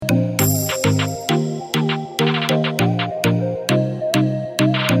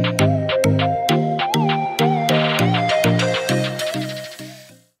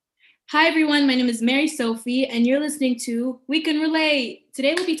my name is Mary Sophie, and you're listening to We Can Relate.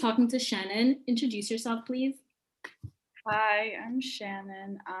 Today we'll be talking to Shannon. Introduce yourself, please. Hi, I'm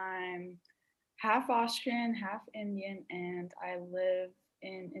Shannon. I'm half Austrian, half Indian, and I live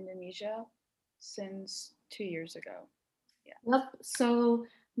in Indonesia since 2 years ago. Yeah. Yep. So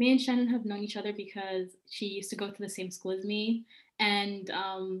me and Shannon have known each other because she used to go to the same school as me, and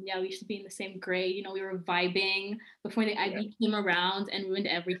yeah, we used to be in the same grade. You know, we were vibing before the Yeah. IB came around and ruined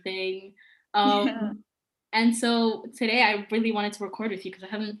everything. Yeah. And so today I really wanted to record with you because I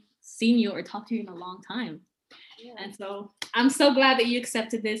haven't seen you or talked to you in a long time. And so I'm so glad that you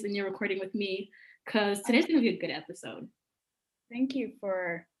accepted this and you're recording with me because today's going to be a good episode. Thank you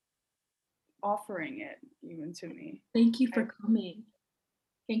for offering it even to me. Thank you for coming.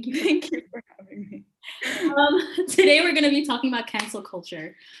 Thank you. Thank you for having me. Today we're going to be talking about cancel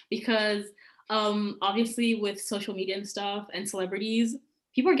culture because obviously with social media and stuff and celebrities,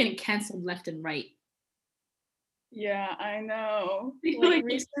 people are getting canceled left and right. Yeah, I know. Like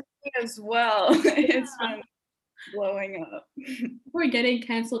recently as well, it's been blowing up. People are getting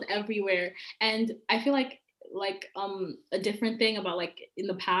canceled everywhere, and I feel like a different thing about like in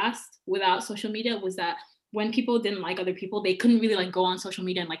the past without social media was that when people didn't like other people, they couldn't really like go on social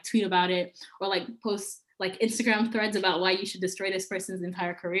media and like tweet about it or like post like Instagram threads about why you should destroy this person's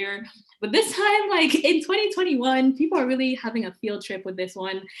entire career. But this time, like in 2021, people are really having a field trip with this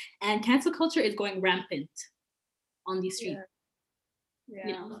one, and cancel culture is going rampant on these streets. Yeah.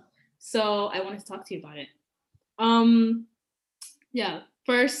 You know? So I wanted to talk to you about it. Yeah.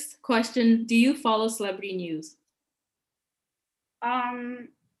 First question, do you follow celebrity news?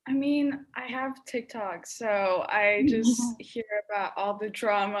 I mean, I have TikTok, so I just hear about all the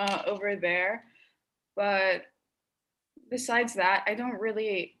drama over there. But besides that, I don't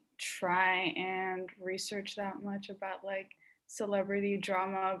really try and research that much about like celebrity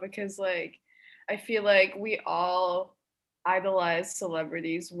drama because like I feel like we all idolize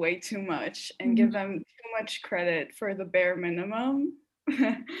celebrities way too much and give them too much credit for the bare minimum.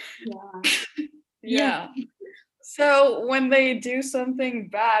 Yeah. So when they do something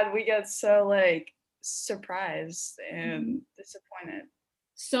bad, we get so like surprised and disappointed.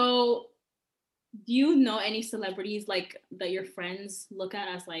 So do you know any celebrities like that your friends look at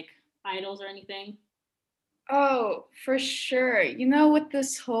as like idols or anything? Oh, for sure. You know, with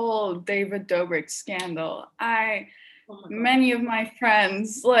this whole David Dobrik scandal, many of my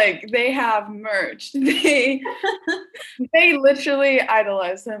friends like they have merch. They literally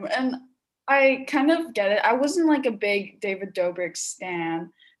idolize him, and I kind of get it. I wasn't like a big David Dobrik stan,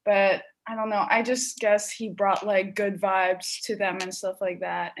 but I don't know. I just guess he brought like good vibes to them and stuff like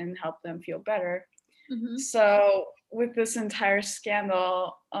that and helped them feel better. So with this entire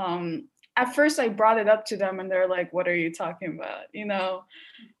scandal, at first I brought it up to them and they're like, what are you talking about? You know,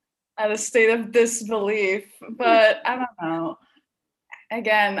 at a state of disbelief. But I don't know.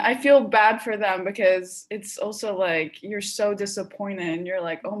 Again, I feel bad for them because it's also like you're so disappointed and you're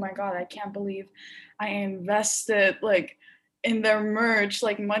like, oh my God, I can't believe I invested like in their merch,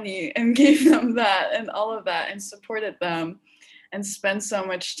 like money and gave them that and all of that and supported them and spent so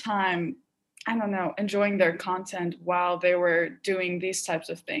much time, I don't know, enjoying their content while they were doing these types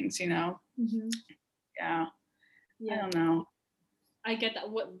of things, you know? Yeah. I don't know. I get that.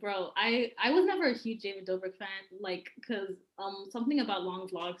 What, bro? I was never a huge David Dobrik fan, like, cause something about long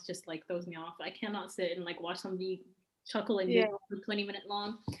vlogs just like throws me off. I cannot sit and like watch somebody chuckle and giggle for 20-minute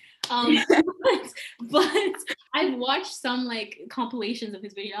long. But I've watched some like compilations of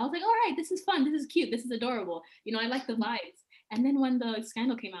his video. I was like, all right, this is fun. This is cute. This is adorable. You know, I like the vibes. And then when the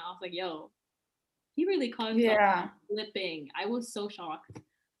scandal came out, I was like, yo, he really caught himself flipping. I was so shocked.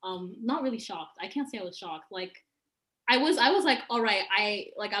 Not really shocked. I can't say I was shocked. Like I was like, all right,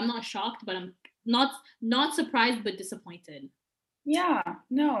 I'm not shocked, but I'm not surprised, but disappointed. Yeah,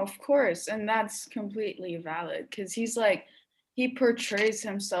 no, of course. And that's completely valid because he's like, he portrays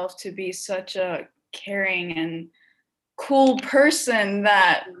himself to be such a caring and cool person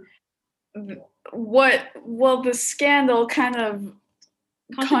that the scandal kind of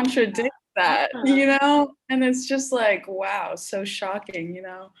contradicts that, you know? And it's just like, wow, so shocking, you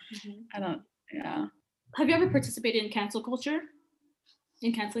know? Yeah. Have you ever participated in cancel culture?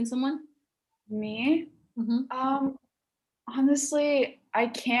 In canceling someone? Me? Honestly, I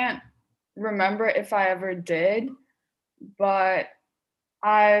can't remember if I ever did, but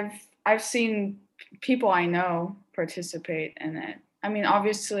I've seen people I know participate in it. I mean,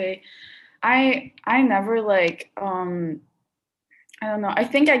 obviously, I never like I don't know. I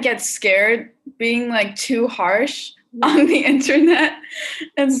think I get scared being like too harsh on the internet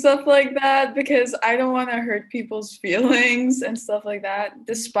and stuff like that because I don't want to hurt people's feelings and stuff like that,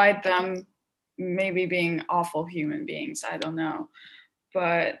 despite them maybe being awful human beings. I don't know.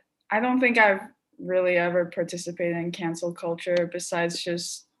 But I don't think I've really ever participated in cancel culture besides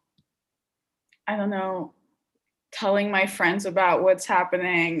just, I don't know, telling my friends about what's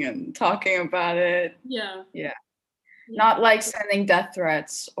happening and talking about it. Yeah. Yeah. Yeah. Not like sending death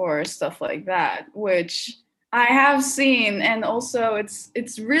threats or stuff like that, which I have seen. And also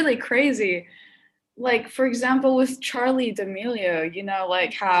it's really crazy. Like, for example, with Charlie D'Amelio, you know,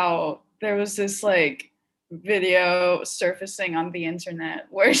 like how there was this like video surfacing on the internet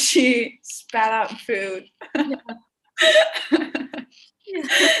where she spat out food. Yeah.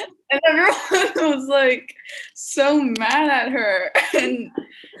 And everyone was like so mad at her. And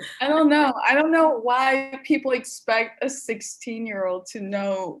I don't know. I don't know why people expect a 16-year-old to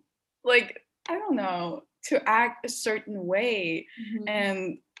know, like, I don't know, to act a certain way. Mhm.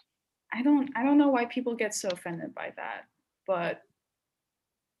 And I don't know why people get so offended by that. But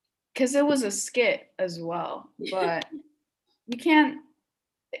because it was a skit as well. But you can't,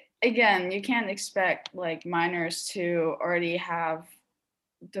 again, you can't expect like minors to already have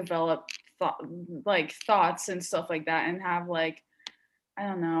developed thoughts and stuff like that and have like, I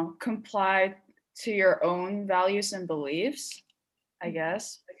don't know, comply to your own values and beliefs, I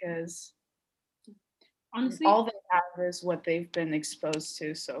guess, because Honestly, all they have is what they've been exposed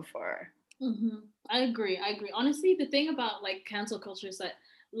to so far. I agree. I agree. Honestly, the thing about like cancel culture is that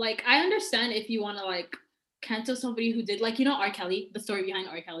like I understand if you want to like cancel somebody who did like R. Kelly, the story behind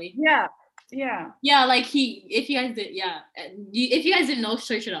R. Kelly. Yeah. Yeah. Yeah, like if you guys did, yeah, if you guys didn't know,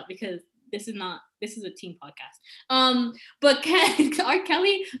 search it up because this is a teen podcast. But R.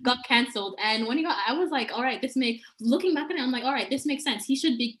 Kelly got canceled, and when he got, I was like, all right, looking back at it, I'm like, all right, this makes sense. He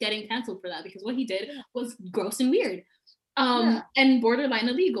should be getting canceled for that because what he did was gross and weird, and borderline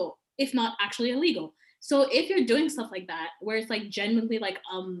illegal, if not actually illegal. So if you're doing stuff like that, where it's like genuinely like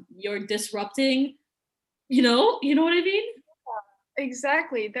you're disrupting, you know what I mean?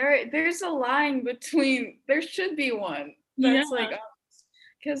 Exactly. There's a line between, there should be one Yeah. that's like,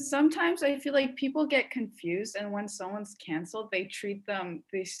 because sometimes I feel like people get confused, and when someone's canceled, they treat them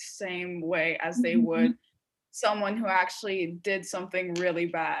the same way as they would someone who actually did something really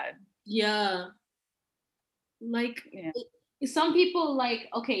bad. Yeah. Like Yeah. some people like,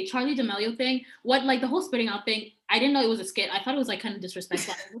 okay, Charlie D'Amelio thing, what like the whole spitting out thing, I didn't know it was a skit. I thought it was like kind of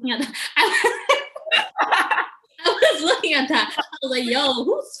disrespectful. I was looking at that. I was looking at that. I was like, yo,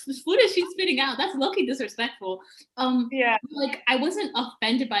 whose food is she spitting out? That's low-key disrespectful. Yeah. Like I wasn't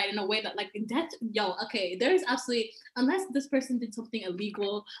offended by it in a way that like okay, there's absolutely, unless this person did something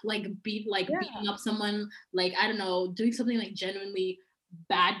illegal, like beating up someone, like I don't know, doing something like genuinely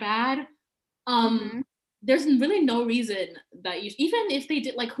bad. There's really no reason that you, even if they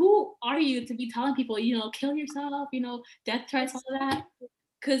did, like, who are you to be telling people, kill yourself, death threats, all of that?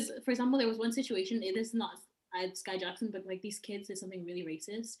 Because, for example, there was one situation, it is not Sky Jackson, but like these kids did something really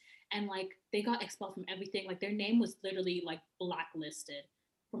racist, and like they got expelled from everything. Like their name was literally like blacklisted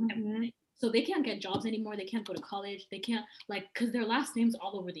from everything. So they can't get jobs anymore. They can't go to college. They can't, like, because their last name's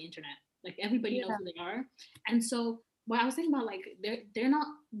all over the internet. Like everybody knows who they are. And so what I was thinking about, like, they're not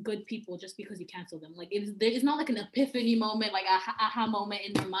good people just because you cancel them. Like it's not like an epiphany moment, like a aha moment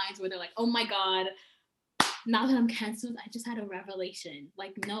in their minds where they're like, oh my god, now that I'm canceled, I just had a revelation.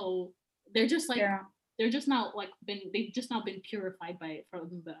 Like, no, they're just like they've just not been purified by it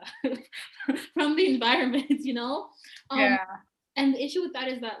from the from the environment, And the issue with that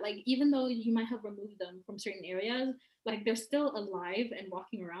is that, like, even though you might have removed them from certain areas, like they're still alive and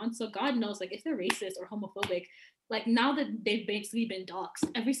walking around. So God knows, like, if they're racist or homophobic, like now that they've basically been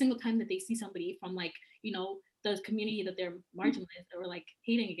doxxed, every single time that they see somebody from like, the community that they're marginalized or like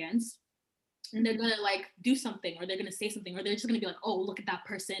hating against, and they're gonna like do something, or they're gonna say something, or they're just gonna be like, oh, look at that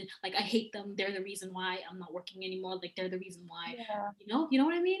person, like I hate them, they're the reason why I'm not working anymore, like they're the reason why. You know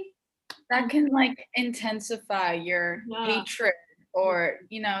what I mean? That can like intensify your hatred or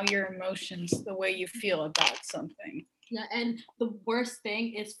your emotions, the way you feel about something. Yeah, and the worst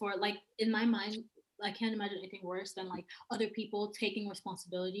thing is, for like, in my mind, I can't imagine anything worse than like other people taking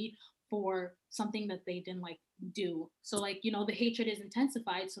responsibility for something that they didn't like do. So like, the hatred is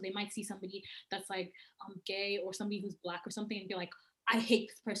intensified, so they might see somebody that's like gay or somebody who's black or something and be like, I hate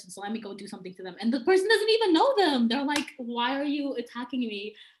this person, so let me go do something to them, and the person doesn't even know them. They're like, why are you attacking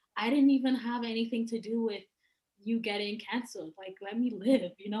me? I didn't even have anything to do with you getting canceled. Like, let me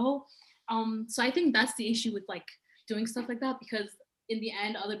live. So I think that's the issue with like doing stuff like that, because in the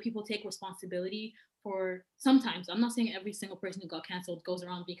end, other people take responsibility for, sometimes, I'm not saying every single person who got canceled goes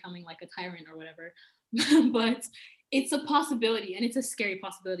around becoming like a tyrant or whatever, but it's a possibility, and it's a scary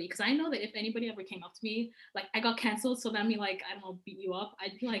possibility, because I know that if anybody ever came up to me like, I got canceled, so let me, like, I don't know, beat you up,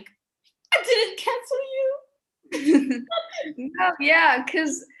 I'd be like, I didn't cancel you. No, yeah,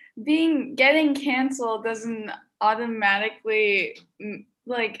 because getting canceled doesn't automatically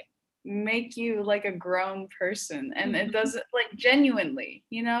like make you like a grown person, and it doesn't like genuinely,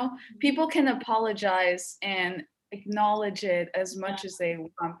 people can apologize and acknowledge it as much as they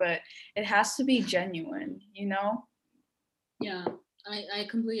want, but it has to be genuine. Yeah, I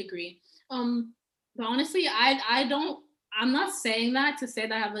completely agree. But honestly, I'm not saying that to say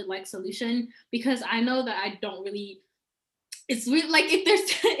that I have a like solution, because I know that I don't really. It's really like, if there's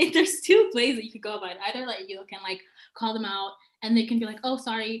if there's two ways that you could go about it. Either like you can like call them out and they can be like, oh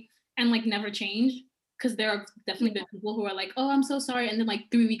sorry, and like never change, because there are definitely been people who are like, oh I'm so sorry, and then like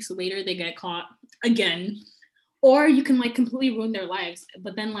 3 weeks later they get caught again. Or you can like completely ruin their lives,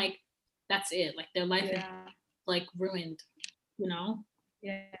 but then like that's it, like their life is like ruined, you know.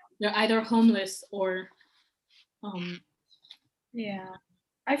 Yeah. They're either homeless or yeah.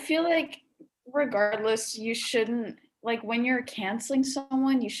 I feel like regardless, you shouldn't, like, when you're canceling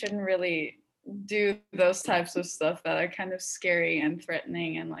someone, you shouldn't really do those types of stuff that are kind of scary and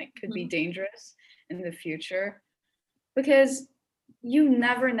threatening and like could be dangerous in the future, because you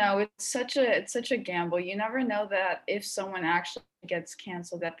never know. It's such a gamble. You never know that if someone actually gets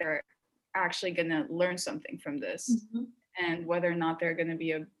canceled, that they're actually going to learn something from this, and whether or not they're going to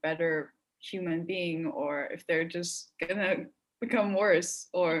be a better human being, or if they're just going to become worse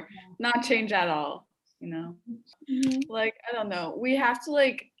or not change at all. Like, I don't know, we have to,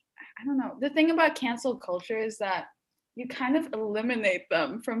 like, I don't know, the thing about cancel culture is that you kind of eliminate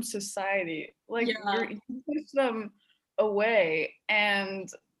them from society, like you push them away, and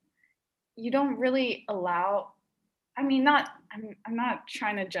you don't really allow, I mean, I'm not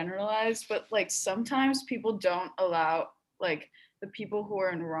trying to generalize, but like sometimes people don't allow like the people who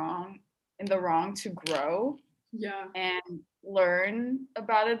are in the wrong to grow and learn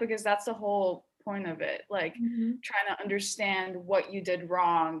about it, because that's the whole point of it. Like trying to understand what you did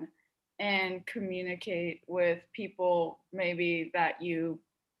wrong and communicate with people maybe that you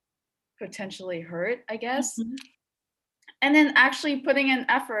potentially hurt, I guess. And then actually putting an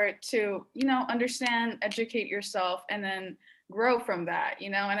effort to, understand, educate yourself, and then grow from that.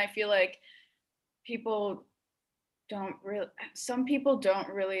 And I feel like people some people don't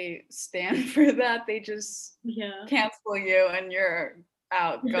really stand for that. They just cancel you and you're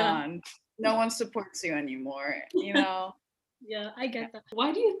out, gone. No one supports you anymore. Yeah, I get that.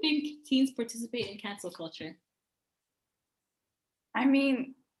 Why do you think teens participate in cancel culture? I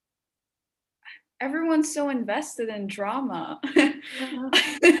mean, everyone's so invested in drama.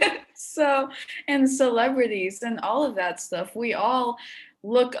 So, and celebrities and all of that stuff. We all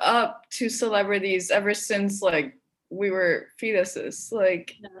look up to celebrities ever since like we were fetuses.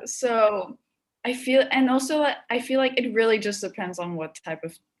 Like, so I feel, and also I feel like it really just depends on what type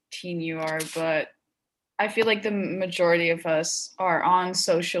of teen you are, but I feel like the majority of us are on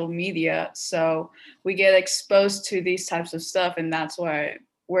social media, so we get exposed to these types of stuff, and that's why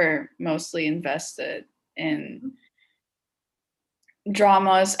we're mostly invested in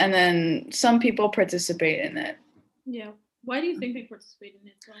dramas, and then some people participate in it. Yeah. Why do you think they participate in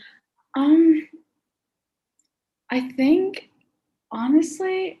it? I think,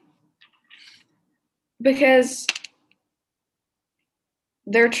 honestly, because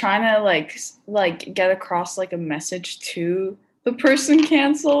they're trying to like get across like a message to the person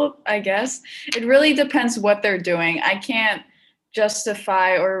canceled, I guess. It really depends what they're doing. I can't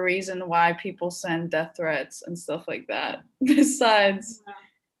justify or reason why people send death threats and stuff like that. Besides,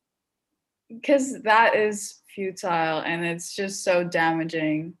 because that is futile and it's just so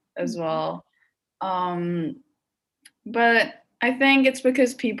damaging as well. But I think it's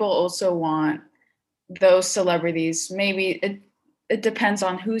because people also want those celebrities. Maybe it depends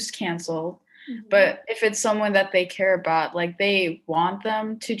on who's canceled. But if it's someone that they care about, like they want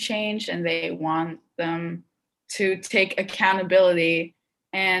them to change and they want them to take accountability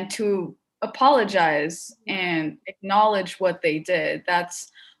and to apologize and acknowledge what they did.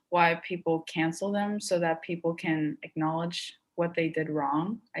 That's why people cancel them, so that people can acknowledge what they did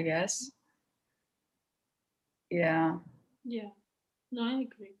wrong, I guess. Yeah. Yeah. No, I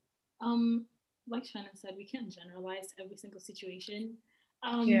agree. Like Shannon said, we can't generalize every single situation.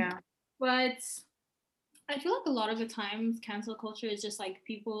 But I feel like a lot of the times cancel culture is just like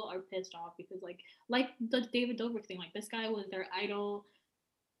people are pissed off because like the David Dobrik thing, like this guy was their idol.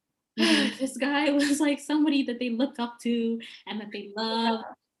 This guy was like somebody that they looked up to and that they love,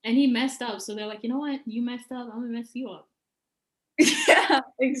 and he messed up. So they're like, you know what? You messed up. I'm gonna mess you up. Yeah,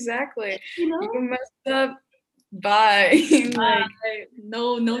 exactly. You messed up. Bye. Like,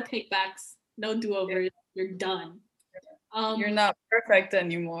 no take backs, no do overs. You're done. You're not perfect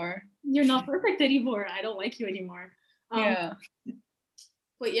anymore. You're not perfect anymore. I don't like you anymore. Um, Yeah.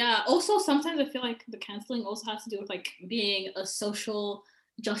 but yeah, also sometimes I feel like the canceling also has to do with like being a social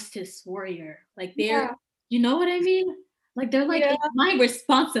justice warrior. Like they're, Yeah. you know what I mean? Like they're like, Yeah. it's my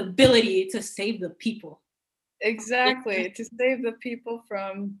responsibility to save the people. Exactly. To save the people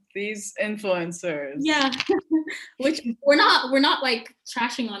from these influencers. Yeah, which we're not like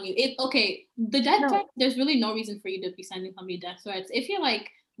trashing on you. It okay, the death No. threat, there's really no reason for you to be sending somebody death threats. If you're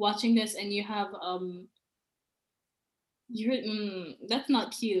like watching this and you have you're that's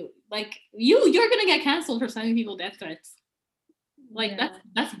not cute. Like you're gonna get canceled for sending people death threats. Like Yeah.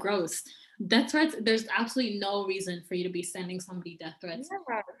 that's gross. Death threats, there's absolutely no reason for you to be sending somebody death threats. Yeah.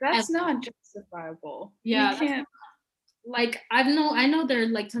 And That's not justifiable. You yeah, can't. like I know there are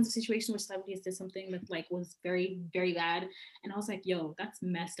like tons of situations where celebrities did something that like was very very bad, and I was like, yo, that's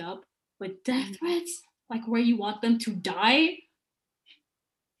messed up. But death threats, like where you want them to die,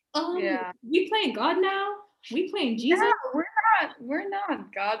 Yeah. we playing God now? We playing Yeah. Jesus, We're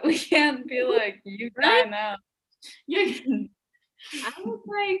not God. We can't be like, you right? die now. You're,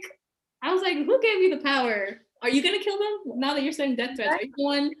 I was like, who gave you the power? Are you gonna kill them now that you're sending death threats? Are you the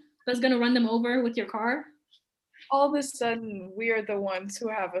one that's gonna run them over with your car? All of a sudden, we are the ones who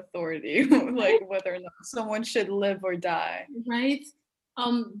have authority, like whether or not someone should live or die. Right?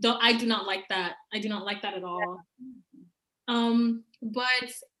 Though I do not like that. I do not like that at all.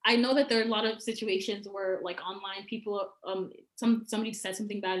 But I know that there are a lot of situations where like online people somebody said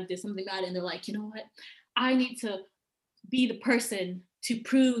something bad, did something bad, and they're like, you know what? I need to be the person to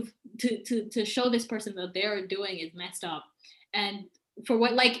prove to show this person that they're doing is messed up. And for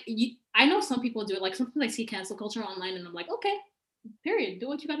what like I know some people do it. Like sometimes I see cancel culture online and I'm like, okay, period, do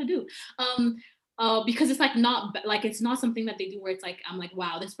what you gotta do. Because it's like not like it's not something that they do where it's like I'm like,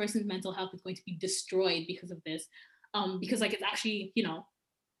 wow, this person's mental health is going to be destroyed because of this. Because like it's actually,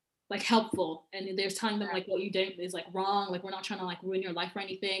 like helpful, and there's telling them like what you did is like wrong, like we're not trying to like ruin your life or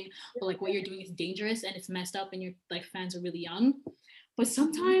anything, but like what you're doing is dangerous and it's messed up and your like fans are really young. But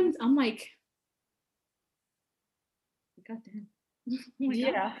sometimes I'm like, god damn. Like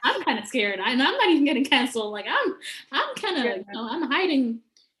Yeah. I'm kind of scared, and I'm not even getting canceled. Like I'm kind of, Yeah. I'm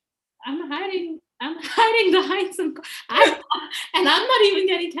hiding behind some I, and I'm not even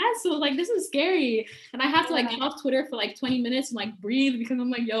getting canceled. Like this is scary. And I have to like Yeah. get off Twitter for like 20 minutes and like breathe because I'm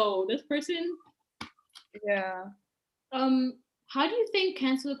like, yo, this person. Yeah. Um, how do you think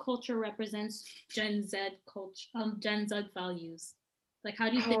cancel culture represents Gen Z values? Like how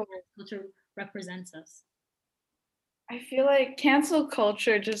do you think Oh, culture represents us? I feel like cancel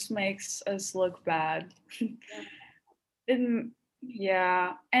culture just makes us look bad. And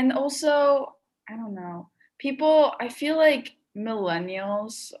yeah. And also, I don't know. People, I feel like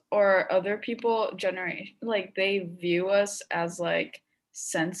millennials or other people generation like they view us as like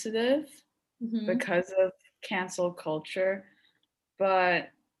sensitive Mm-hmm. because of cancel culture. But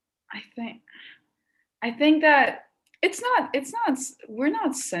I think I think that it's not we're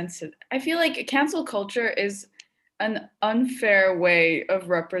not sensitive. I feel like cancel culture is an unfair way of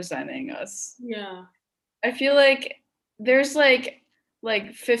representing us. Yeah. I feel like there's like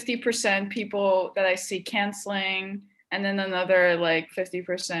 50% people that I see canceling and then another like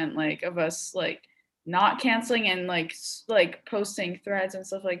 50% like of us like not canceling and like posting threads and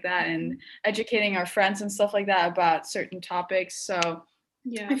stuff like that and educating our friends and stuff like that about certain topics. So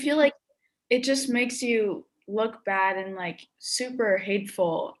Yeah. I feel like it just makes you look bad and like super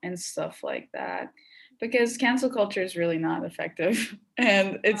hateful and stuff like that because cancel culture is really not effective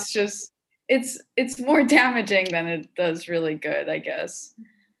and it's more damaging than it does really good, I guess.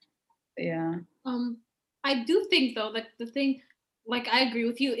 Yeah. Um, I do think though that the thing, like I agree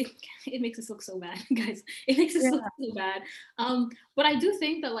with you, it makes us look so bad, guys. It makes us look Yeah. so bad. But I do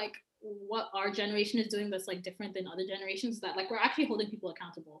think that like what our generation is doing that's like different than other generations, that like we're actually holding people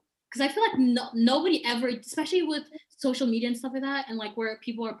accountable. Because I feel like nobody ever, especially with social media and stuff like that, and like where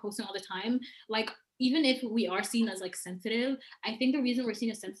people are posting all the time, like even if we are seen as like sensitive, I think the reason we're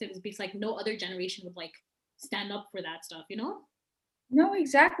seen as sensitive is because like no other generation would like stand up for that stuff, you know? No,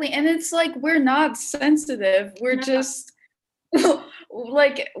 exactly. And it's like we're not sensitive. We're Yeah. just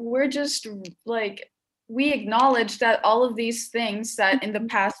like we're just like we acknowledge that all of these things that in the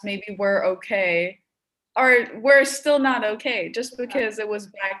past maybe were okay are we're still not okay. Just because it was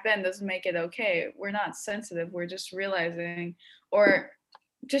back then doesn't make it okay. We're not sensitive. We're just realizing or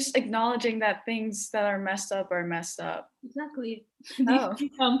just acknowledging that things that are messed up are messed up. Exactly. Do you Oh.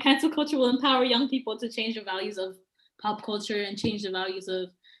 think cancel culture will empower young people to change the values of pop culture and change the values of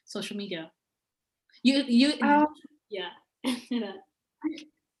social media? You, Um, yeah.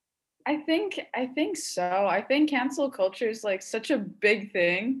 I think so. I think cancel culture is like such a big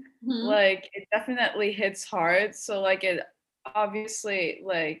thing. Mhm. Like it definitely hits hard. So like it obviously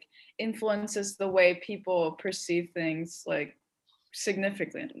like influences the way people perceive things like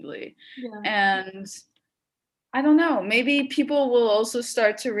significantly. Yeah. And I don't know, maybe people will also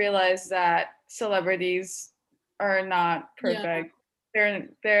start to realize that celebrities are not Yeah. perfect.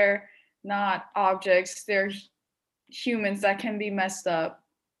 They're not objects. They're humans that can be messed up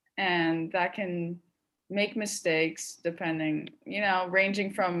and that can make mistakes depending,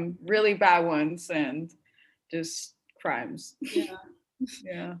 ranging from really bad ones and just crimes. Yeah.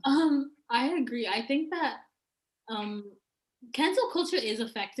 Yeah. I agree. I think that um cancel culture is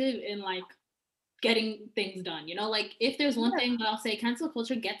effective in like getting things done. Like if there's one Yeah. thing that I'll say, cancel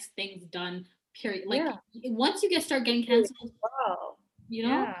culture gets things done. Period. Like Yeah. once you start getting Really canceled, well. you know,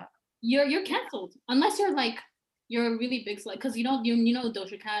 Yeah. you're Yeah. canceled unless you're a really big like because you know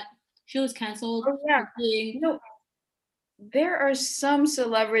Doja Cat, she was canceled Oh yeah. for being You know, there are some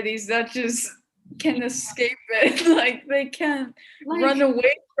celebrities that just can escape it. Like they can run like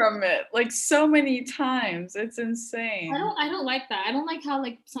away from it like so many times. It's I insane. don't I don't like that. I don't like how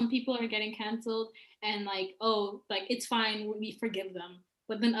like some people are getting canceled and like oh like it's fine we forgive them,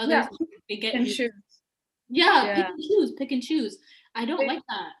 but then others Yeah, they get and shoot. yeah Yeah. pick and choose. I don't They, like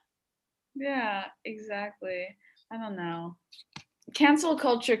that. yeah, exactly. I don't know. Cancel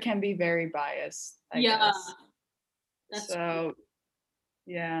culture can be very biased, I Yeah, guess. that's true. So,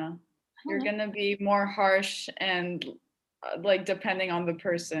 yeah, I don't you're like gonna be more harsh and like depending on the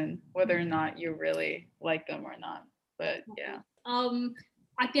person, whether or not you really like them or not. But yeah. um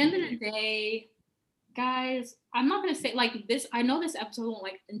at the end of the day, guys, I'm not gonna say like this. I know this episode won't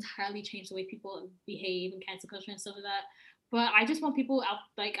like entirely change the way people behave in cancel culture and stuff like that. But I just want people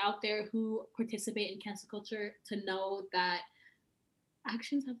out there who participate in cancel culture to know that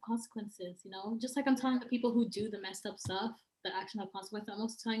actions have consequences. Just like I'm telling the people who do the messed up stuff that action have consequences. I'm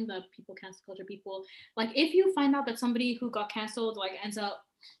also telling the people cancel culture people like if you find out that somebody who got canceled like ends up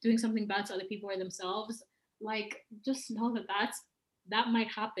doing something bad to other people or themselves, like just know that might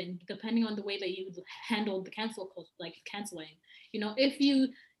happen depending on the way that you handled the cancel culture, like canceling. If you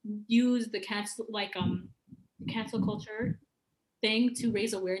use the cancel culture thing to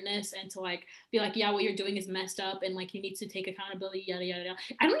raise awareness and to like be like, yeah, what you're doing is messed up and like you need to take accountability, yada yada yada.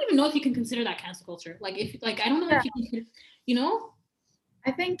 I don't even know if you can consider that cancel culture. Like if like I don't know Yeah. if you can, you know?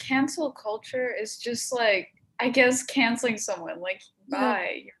 I think cancel culture is just like, I guess, canceling someone, like, Yeah.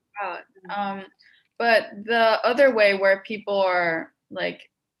 bye, you're out. But the other way where people are like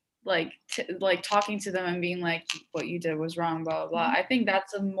talking to them and being like, what you did was wrong, blah blah blah. I think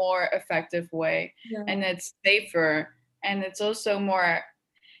that's a more effective way, Yeah. and it's safer, and it's also more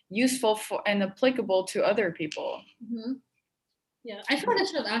useful for and applicable to other people. Mm-hmm. Yeah, I feel like I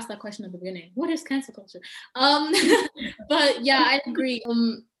should have asked that question at the beginning. What is cancel culture? But yeah, I agree.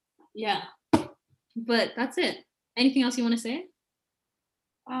 Yeah, but that's it. Anything else you want to say?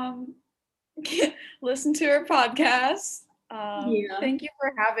 Um, listen to our podcast. Yeah, Thank you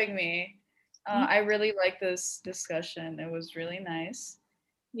for having me. me, I really like this discussion. It was really nice.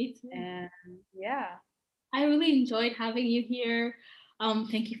 me too. And yeah. I really enjoyed having you here.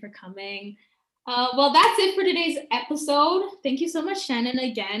 Thank you for coming. Well, that's it for today's episode. Thank you so much, Shannon,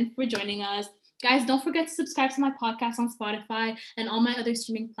 again for joining us. Guys, don't forget to subscribe to my podcast on Spotify and all my other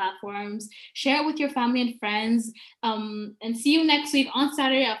streaming platforms. Share it with your family and friends. And see you next week on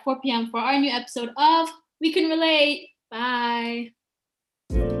Saturday at 4 p.m. for our new episode of We Can Relate. Bye.